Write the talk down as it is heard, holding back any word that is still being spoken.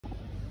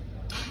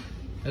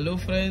Hello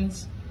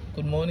friends,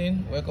 good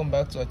morning, welcome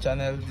back to our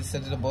channel. This is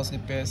Saturday Boss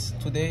Repairs.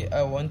 Today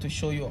I want to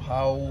show you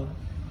how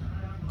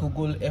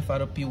Google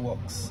FRP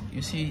works.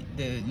 You see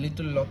the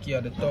little lock here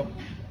at the top.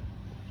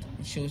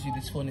 It shows you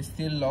this phone is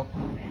still locked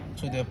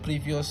to the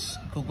previous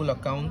Google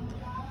account,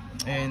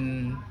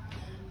 and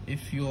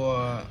if you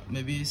are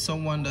maybe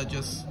someone that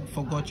just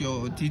forgot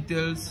your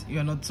details,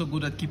 you're not so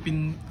good at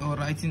keeping or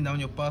writing down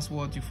your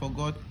password, you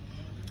forgot,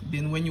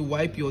 then when you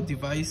wipe your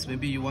device,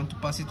 maybe you want to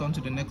pass it on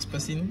to the next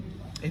person,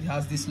 it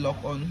has this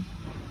lock on,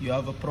 you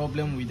have a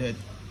problem with that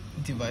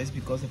device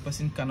because the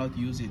person cannot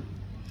use it.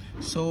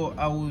 So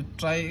I will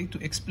try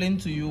to explain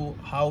to you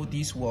how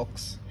this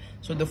works.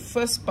 So the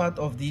first part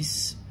of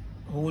this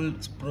whole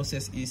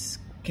process is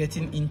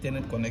getting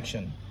internet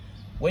connection.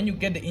 When you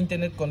get the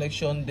internet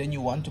connection, then you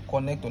want to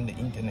connect on the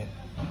internet.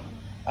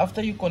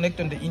 After you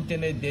connect on the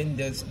internet, then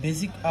there's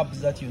basic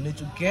apps that you need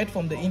to get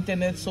from the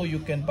internet so you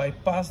can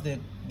bypass the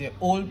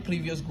old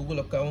previous Google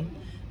account,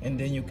 and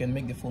then you can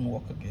make the phone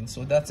work again.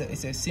 So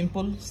it's a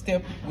simple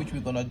step which we're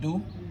gonna do,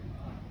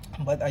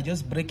 but I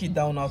just break it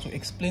down now to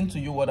explain to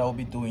you what I'll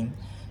be doing.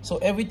 So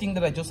everything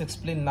that I just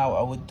explained now,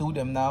 I will do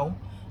them now,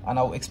 and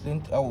I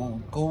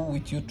will go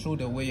with you through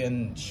the way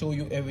and show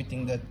you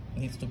everything that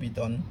needs to be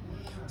done.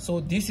 So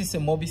this is a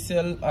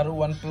Mobicel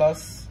R1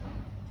 Plus,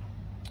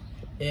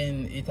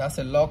 and it has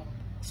a lock,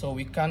 so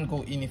we can't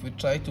go in. If we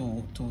try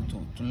to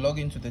log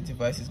into the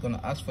device, it's going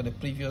to ask for the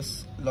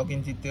previous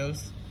login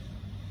details.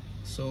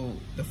 So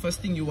the first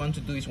thing you want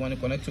to do is want to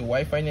connect to a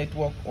Wi-Fi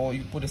network, or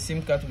you put a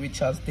SIM card which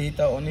has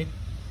data on it,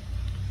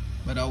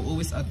 but I'll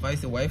always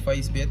advise the Wi-Fi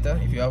is better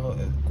if you have a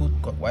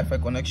good Wi-Fi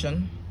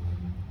connection.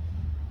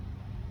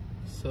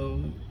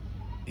 So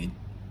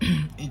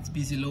it's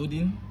busy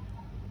loading.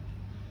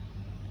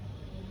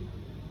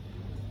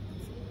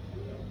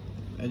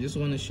 I just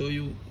want to show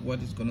you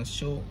what it's gonna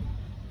show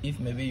if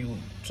maybe you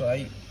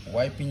try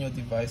wiping your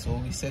device or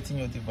resetting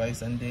your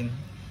device, and then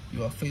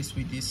you are faced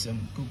with this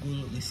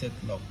Google Reset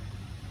Lock,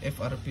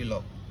 FRP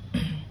lock.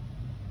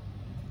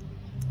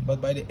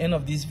 But by the end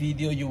of this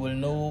video, you will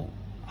know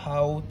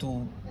how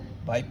to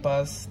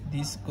bypass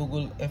this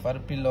Google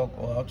FRP lock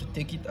or how to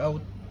take it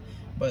out.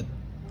 But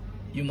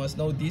you must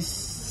know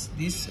this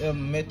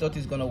method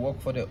is gonna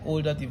work for the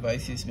older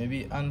devices,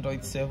 maybe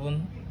Android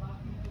 7.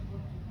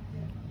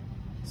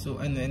 So,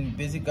 and then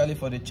basically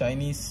for the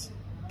Chinese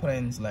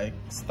brands like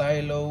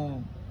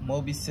Stylo,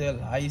 Mobicel,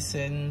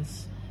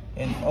 Hisense,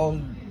 and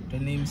all the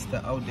names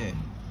that are out there.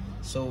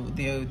 So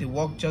they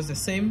work just the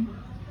same.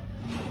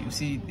 You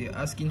see they're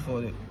asking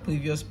for the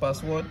previous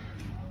password.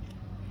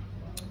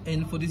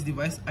 And for this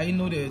device, I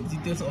know the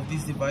details of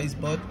this device,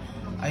 but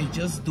I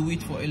just do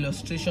it for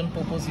illustration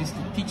purposes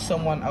to teach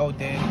someone out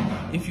there,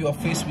 if you are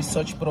faced with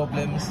such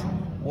problems,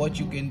 what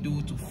you can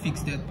do to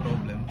fix that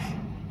problems.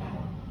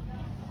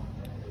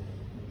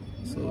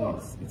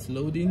 So it's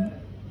loading,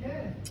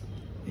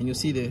 and you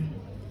see there,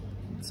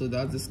 so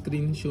that's the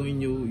screen showing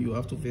you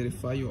have to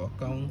verify your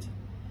account,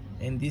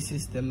 and this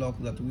is the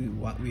lock that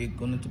we're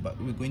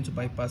going to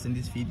bypass in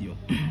this video.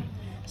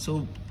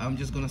 So I'm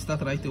just going to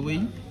start right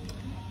away.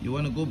 You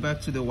want to go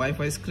back to the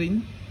Wi-Fi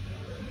screen,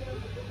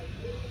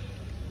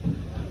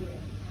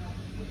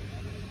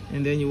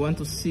 and then you want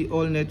to see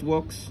all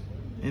networks,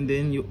 and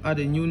then you add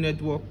a new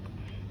network,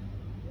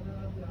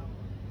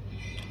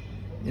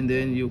 and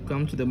then you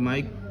come to the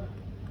mic.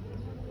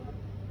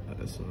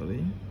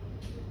 Sorry,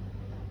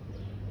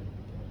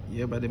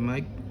 yeah, by the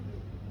mic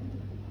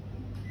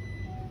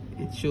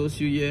it shows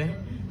you here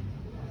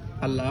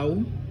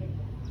allow.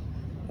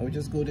 I'll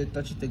just go there,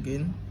 touch it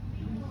again.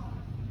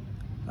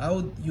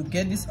 How you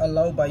get this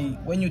allow? By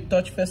when you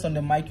touch first on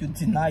the mic, you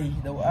deny.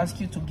 They will ask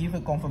you to give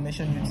a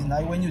confirmation, you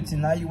deny. When you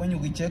deny, when you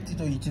reject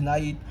it or you deny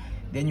it,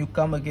 then you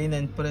come again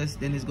and press,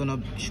 then it's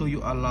gonna show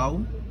you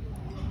allow.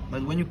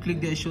 But when you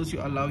click there, it shows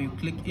you allow. You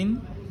click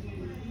in,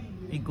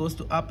 it goes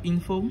to app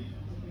info.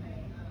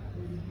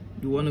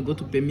 You want to go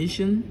to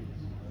permission,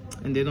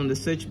 and then on the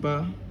search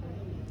bar,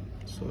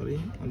 sorry,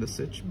 on the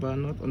search bar,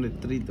 not on the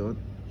three dot,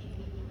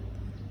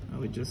 I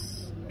will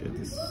just get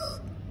this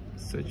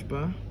search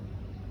bar.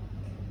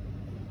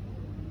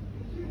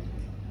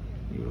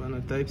 You want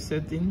to type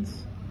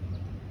settings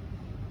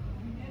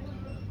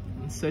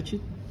and search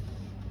it.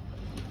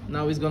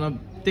 Now it's gonna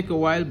take a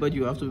while, but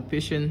you have to be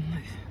patient.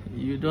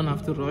 You don't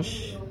have to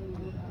rush.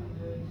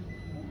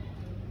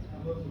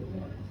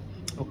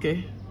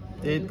 Okay,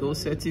 there it goes,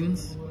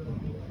 settings.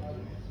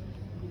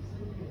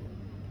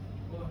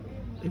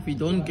 If you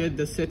don't get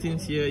the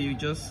settings here, you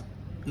just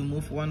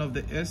remove one of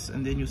the S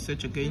and then you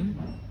search again.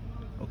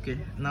 Okay,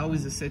 now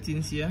is the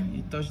settings here.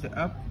 You touch the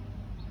app.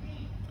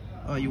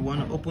 You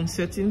want to open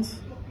settings.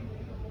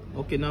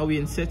 Okay, now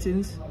we're in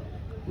settings.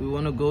 We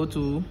want to go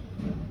to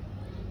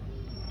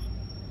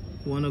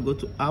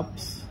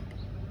apps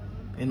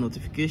and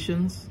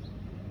notifications.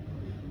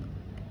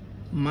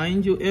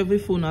 Mind you, every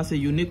phone has a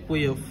unique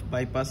way of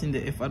bypassing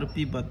the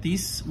FRP, but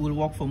this will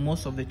work for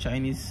most of the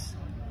Chinese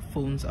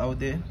phones out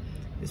there,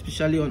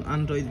 especially on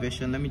Android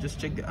version. Let me just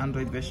check the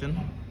Android version.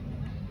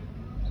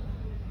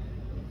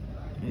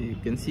 You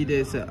can see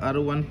there's a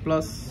R1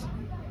 Plus,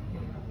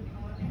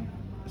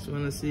 So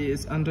when I see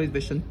it's Android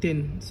version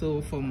 10,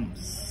 so from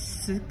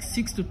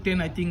 6 to 10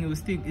 I think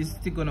it's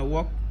still gonna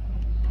work.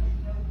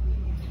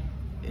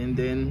 And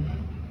then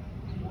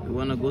you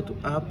want to go to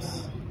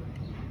apps,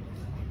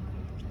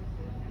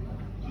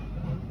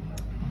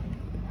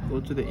 go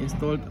to the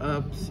installed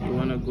apps, you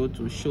want to go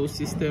to show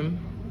system,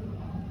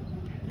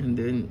 and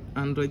then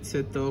Android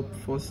setup,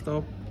 force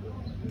stop,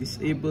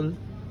 disable,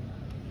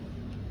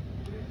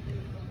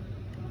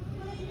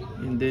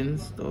 and then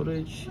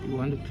storage, you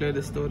want to clear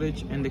the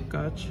storage and the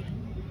cache,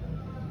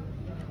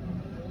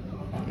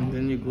 and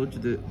then you go to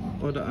the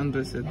other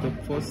Android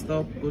setup, force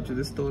stop, go to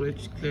the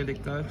storage, clear the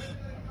cache,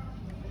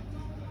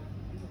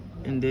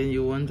 and then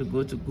you want to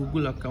go to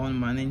Google Account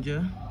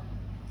Manager.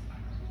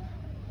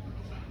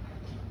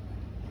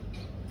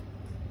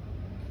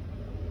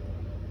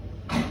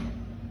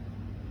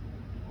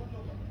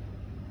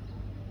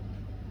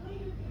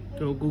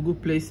 So Google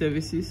Play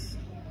Services,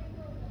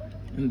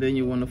 and then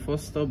you want to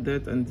first stop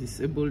that and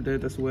disable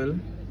that as well.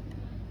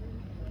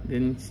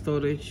 Then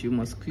storage, you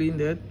must clean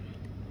that,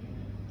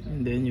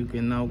 and then you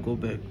can now go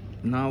back.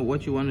 Now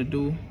what you want to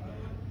do,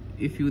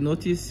 if you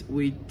notice,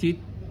 we did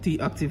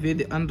deactivate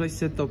the Android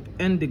setup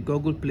and the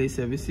Google Play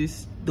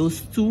Services, those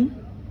two,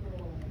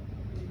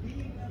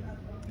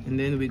 and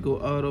then we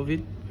go out of it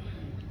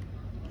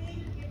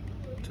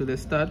to the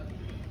start.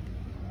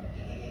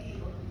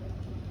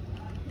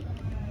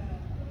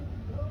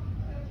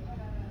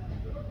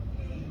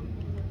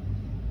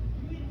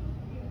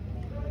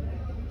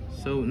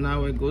 So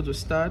now I go to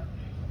start,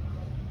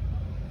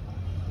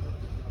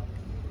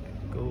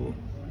 go.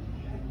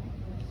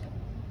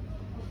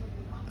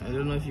 I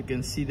don't know if you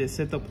can see the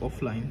setup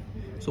offline.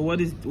 So what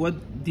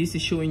this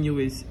is showing you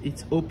is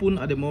it's open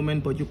at the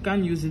moment, but you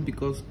can't use it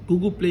because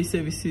Google Play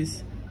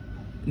Services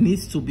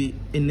needs to be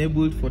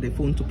enabled for the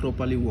phone to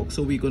properly work.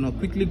 So we're gonna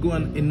quickly go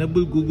and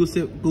enable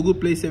Google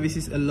Play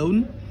Services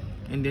alone,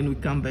 and then we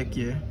come back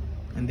here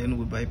and then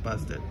we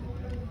bypass that.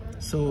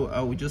 So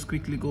I will just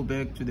quickly go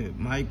back to the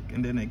mic,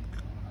 and then I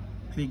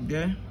click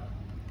there,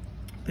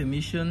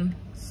 permission,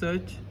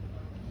 search,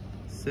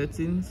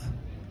 settings.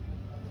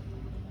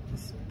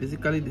 It's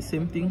basically the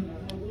same thing.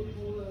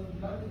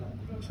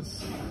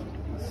 Just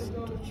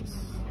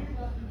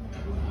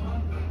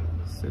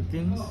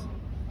settings.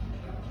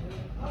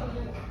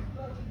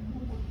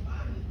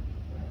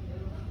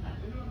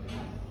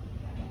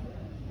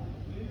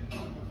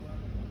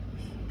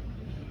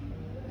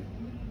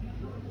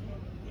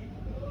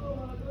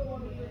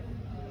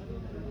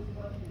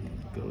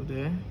 Go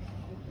there.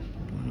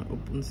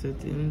 Open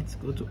settings,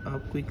 go to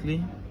app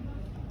quickly,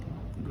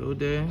 go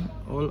there,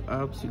 all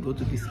apps, you go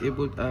to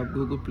disabled app,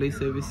 Google Play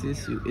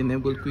Services, you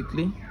enable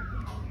quickly.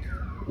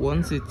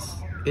 Once it's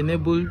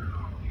enabled,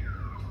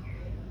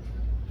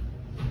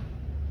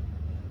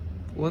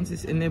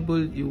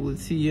 you will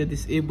see here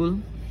disable.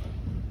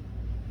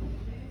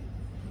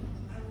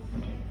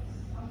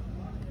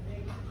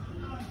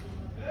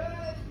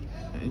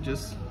 I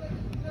just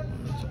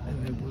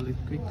enable it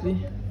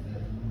quickly.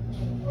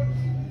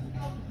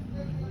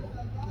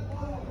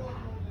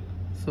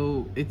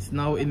 So it's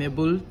now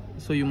enabled,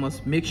 so you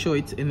must make sure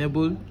it's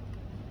enabled.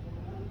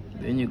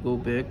 Then you go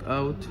back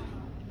out,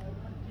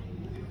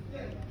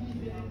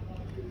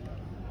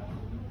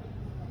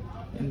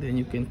 and then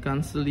you can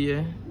cancel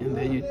here, and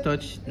then you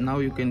touch. Now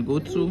you can go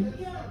through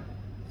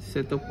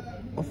setup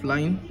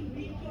offline.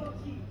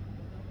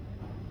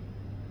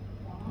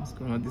 It's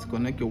gonna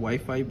disconnect your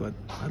Wi-Fi, but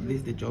at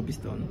least the job is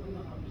done.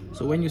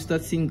 So when you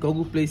start seeing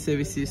Google Play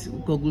Services,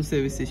 Google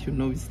Services, you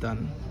know it's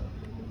done.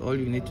 All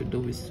you need to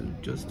do is to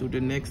just do the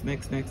next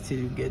till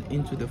you get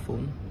into the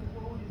phone.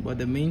 But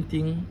the main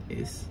thing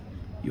is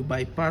you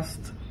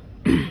bypassed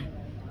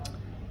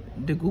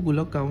the Google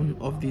account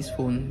of this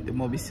phone, the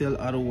Mobicel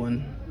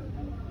R1.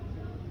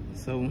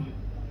 So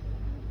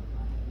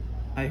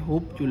I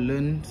hope you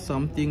learned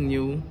something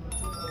new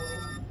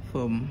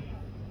from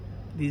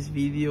this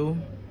video,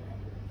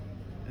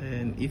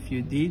 and if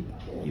you did,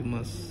 you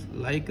must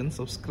like and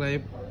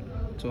subscribe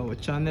to our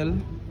channel,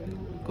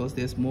 because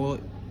there's more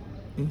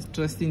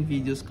interesting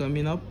videos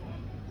coming up,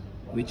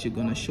 which are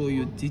gonna show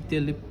you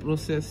detailed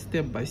process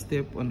step by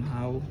step on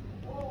how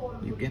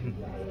you can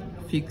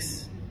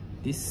fix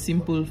these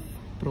simple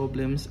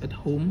problems at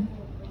home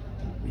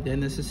without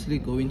necessarily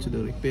going to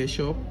the repair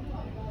shop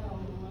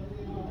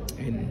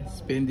and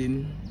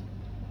spending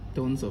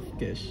tons of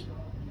cash.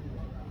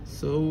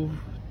 So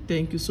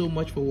thank you so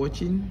much for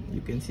watching.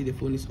 You can see the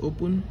phone is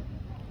open,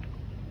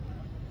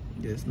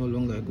 there's no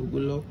longer a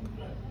Google lock.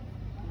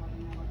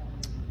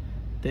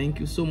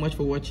 Thank you so much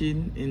for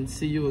watching, and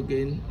see you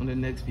again on the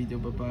next video.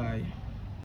 Bye bye.